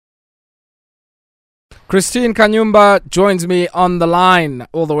Christine Kanyumba joins me on the line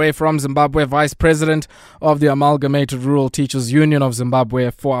all the way from Zimbabwe, Vice President of the Amalgamated Rural Teachers Union of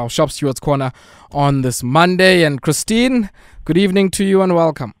Zimbabwe, for our Shop Stewards Corner on this Monday. And Christine, good evening to you and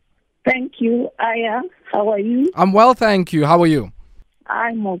welcome. Thank you, Aya. How are you? I'm well, thank you. How are you?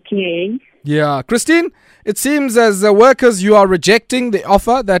 I'm okay. Yeah. Christine, it seems as workers you are rejecting the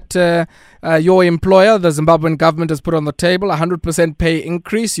offer that your employer, the Zimbabwean government, has put on the table, 100% pay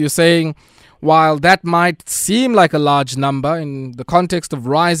increase. You're saying while that might seem like a large number in the context of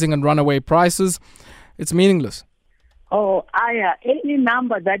rising and runaway prices, it's meaningless. Oh, Aya, any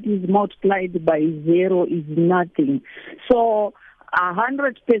number that is multiplied by zero is nothing. So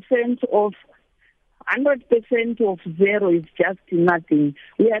 100% of zero is just nothing.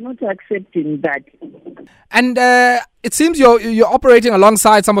 We are not accepting that. And it seems you're operating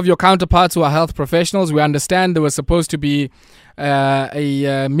alongside some of your counterparts who are health professionals. We understand there was supposed to be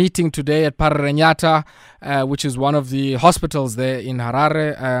a meeting today at Pararenyata, which is one of the hospitals there in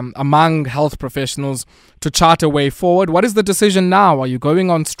Harare, among health professionals to chart a way forward. What is the decision now? Are you going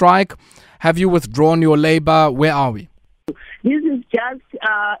on strike? Have you withdrawn your labor? Where are we? This is just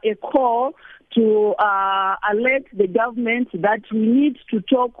a call to alert the government that we need to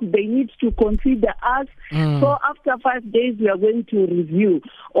talk, they need to consider us. So after 5 days, we are going to review,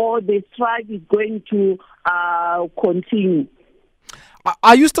 or the strike is going to continue.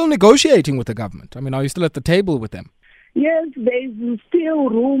 Are you still negotiating with the government? I mean, are you still at the table with them? Yes, there is still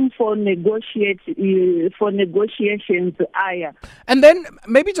room for negotiations, Aya. And then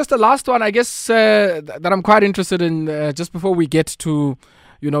maybe just the last one, I guess, that I'm quite interested in, just before we get to,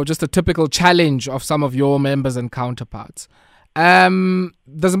 just a typical challenge of some of your members and counterparts. The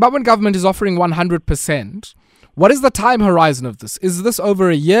Zimbabwean government is offering 100%. What is the time horizon of this? Is this over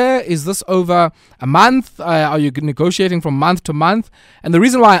a year? Is this over a month? Are you negotiating from month to month? And the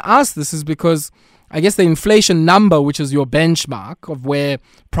reason why I ask this is because I guess the inflation number, which is your benchmark of where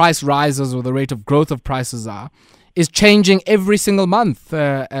price rises or the rate of growth of prices are, is changing every single month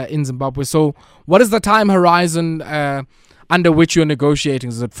in Zimbabwe. So what is the time horizon under which you're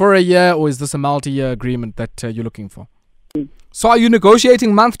negotiating? Is it for a year, or is this a multi-year agreement that you're looking for? So are you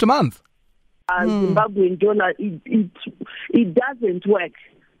negotiating month to month? Zimbabwean dollar, it doesn't work.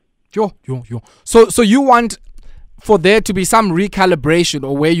 So you want for there to be some recalibration,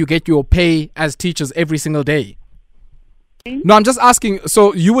 or where you get your pay as teachers every single day? No, I'm just asking.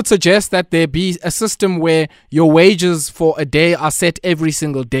 So you would suggest that there be a system where your wages for a day are set every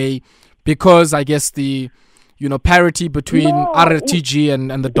single day, because I guess the parity between RTG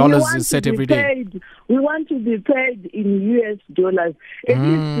and the dollars is set every day. We want to be paid in US dollars. At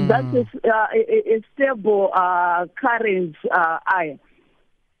least that's a stable currency.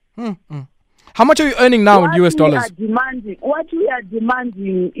 How much are you earning now in US dollars? What we are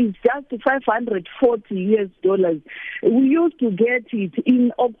demanding is just $540. We used to get it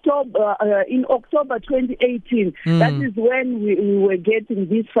in October 2018. That is when we were getting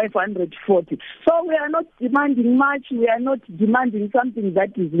this 540. So we are not demanding much. We are not demanding something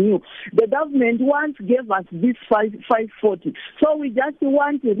that is new. The government once gave us this 540. So we just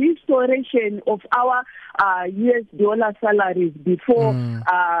want a restoration of our US dollar salaries before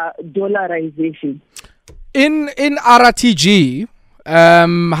dollarization. In RTG,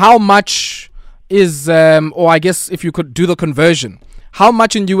 how much is, or I guess if you could do the conversion, how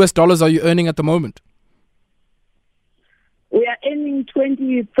much in US dollars are you earning at the moment? We are earning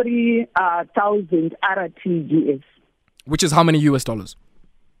 23,000 RTGS. Which is how many US dollars?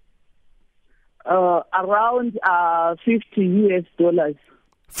 Around 50 US dollars.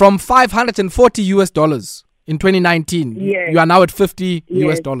 From 540 US dollars in 2019, yes. You are now at 50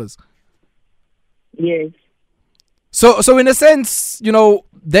 US dollars. Yes. So in a sense,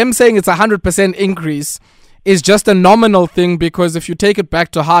 them saying it's 100% increase is just a nominal thing, because if you take it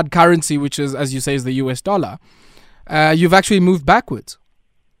back to hard currency, which is, as you say, is the US dollar, you've actually moved backwards.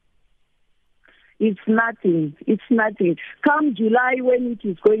 It's nothing. Come July, when it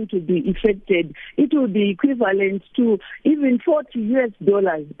is going to be effected, it will be equivalent to even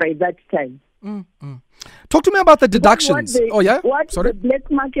 $40 by that time. Talk to me about the deductions. What the black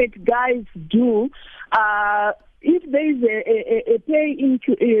market guys do, if there is a pay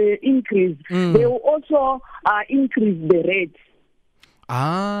increase, they will also increase the rate.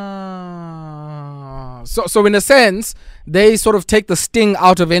 So in a sense, they sort of take the sting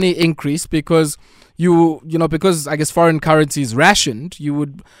out of any increase, because because I guess foreign currency is rationed, you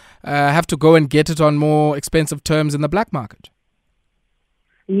would have to go and get it on more expensive terms in the black market.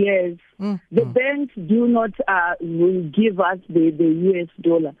 Yes. The banks do not will give us the US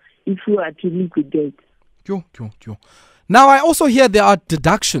dollar if we are to liquidate. Now, I also hear there are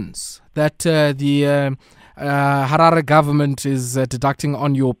deductions that the Harare government is deducting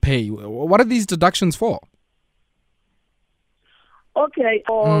on your pay. What are these deductions for? Okay,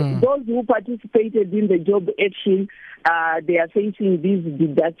 those who participated in the job action, they are facing these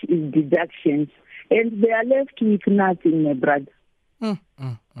deductions, and they are left with nothing, my brother.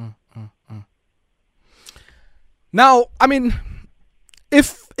 Now, I mean,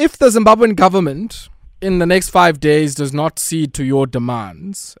 if the Zimbabwean government in the next 5 days does not cede to your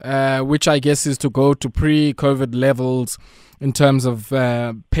demands, which I guess is to go to pre-COVID levels in terms of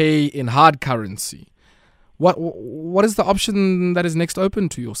pay in hard currency, what is the option that is next open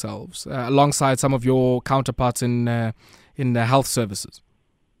to yourselves alongside some of your counterparts in the health services?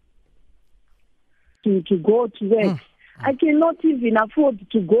 To go to work. I cannot even afford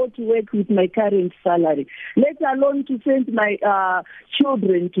to go to work with my current salary, let alone to send my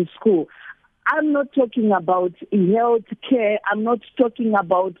children to school. I'm not talking about health care. I'm not talking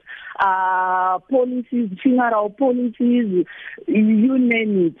about policies, funeral policies, you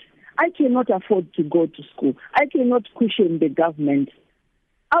name it. I cannot afford to go to school. I cannot cushion the government.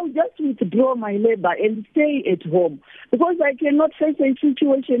 I'll just withdraw my labor and stay at home, because I cannot face a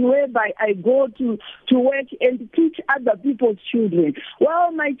situation whereby I go to work and teach other people's children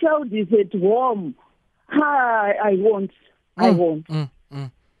while my child is at home. I won't.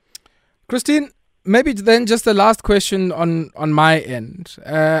 Christine, maybe then just the last question on my end.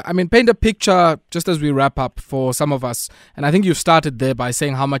 I mean, paint a picture just as we wrap up for some of us. And I think you started there by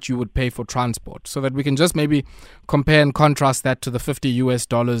saying how much you would pay for transport, so that we can just maybe compare and contrast that to the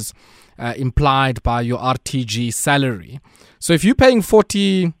 $50 implied by your RTG salary. So if you're paying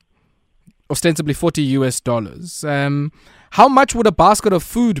ostensibly $40, how much would a basket of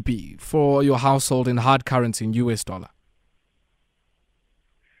food be for your household in hard currency in US dollar?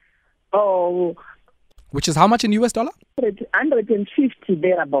 Oh, which is how much in US dollar? 150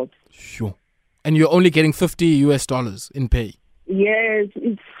 thereabouts. Sure. And you're only getting $50 in pay. Yes,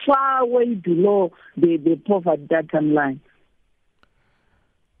 it's far way below the poverty data line.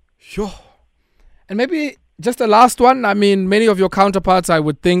 Sure. And maybe just the last one. I mean, many of your counterparts, I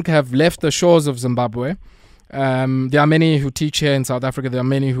would think, have left the shores of Zimbabwe. There are many who teach here in South Africa. There are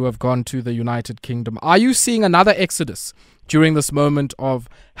many who have gone to the United Kingdom. Are you seeing another exodus during this moment of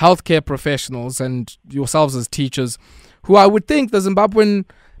healthcare professionals and yourselves as teachers, who I would think the Zimbabwean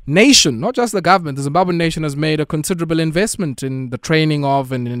nation, not just the government, the Zimbabwean nation has made a considerable investment in the training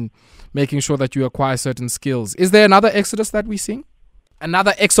of and in making sure that you acquire certain skills? Is there another exodus that we're seeing?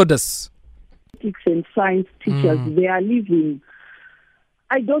 Another exodus? Ethics and science teachers, they are leaving.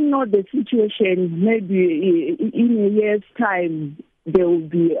 I don't know the situation. Maybe in a year's time, there will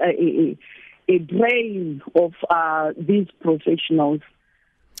be a drain of these professionals.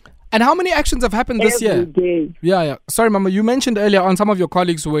 And how many actions have happened this year? Day. Yeah. Sorry, Mama. You mentioned earlier on some of your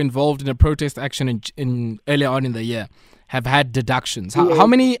colleagues who were involved in a protest action in earlier on in the year have had deductions. Yes. How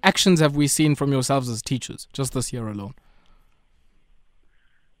many actions have we seen from yourselves as teachers just this year alone?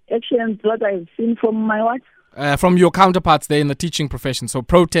 Actions, what I've seen from my what? From your counterparts there in the teaching profession. So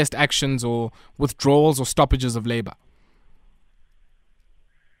protest actions or withdrawals or stoppages of labor.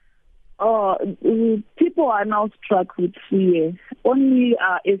 People are now struck with fear. Only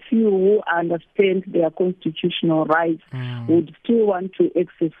a few who understand their constitutional rights would still want to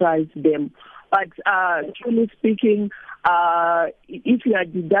exercise them. But truly speaking, if you are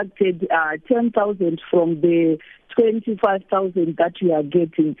deducted 10,000 from the 25,000 that you are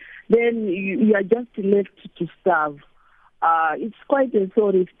getting, then you are just left to starve. It's quite a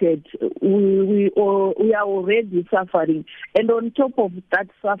sorry state. We are already suffering, and on top of that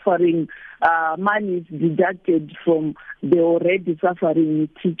suffering, money is deducted from the already suffering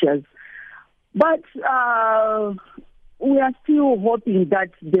teachers. But we are still hoping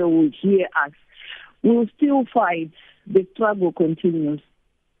that they will hear us. We will still fight. The struggle continues.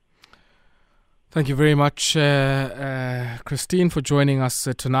 Thank you very much, Christine, for joining us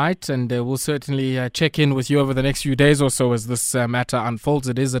tonight. And we'll certainly check in with you over the next few days or so as this matter unfolds.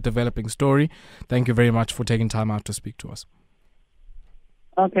 It is a developing story. Thank you very much for taking time out to speak to us.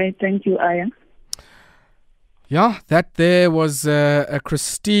 Okay, thank you, Aya. Yeah, that there was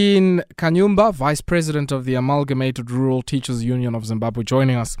Christine Kanyumba, Vice President of the Amalgamated Rural Teachers Union of Zimbabwe,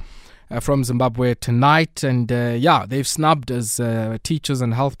 joining us from Zimbabwe tonight. And they've snubbed as teachers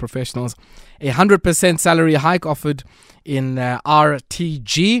and health professionals a 100% salary hike offered in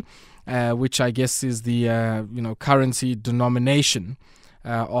RTG, which I guess is the currency denomination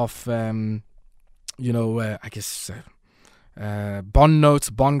of bond notes,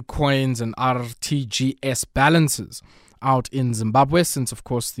 bond coins, and RTGS balances out in Zimbabwe, since of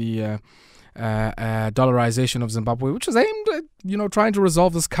course the dollarization of Zimbabwe, which is aimed at, trying to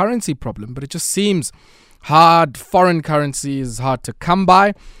resolve this currency problem. But it just seems hard. Foreign currency is hard to come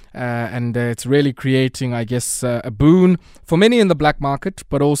by. And it's really creating, I guess, a boon for many in the black market,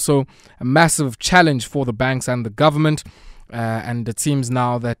 but also a massive challenge for the banks and the government. And it seems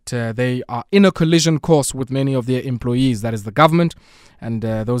now that they are in a collision course with many of their employees, that is the government, and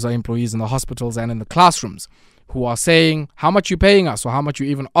those are employees in the hospitals and in the classrooms, who are saying how much you're paying us or how much you're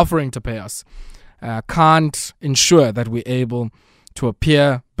even offering to pay us can't ensure that we're able to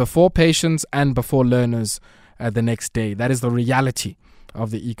appear before patients and before learners the next day. That is the reality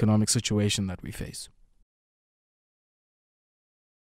of the economic situation that we face.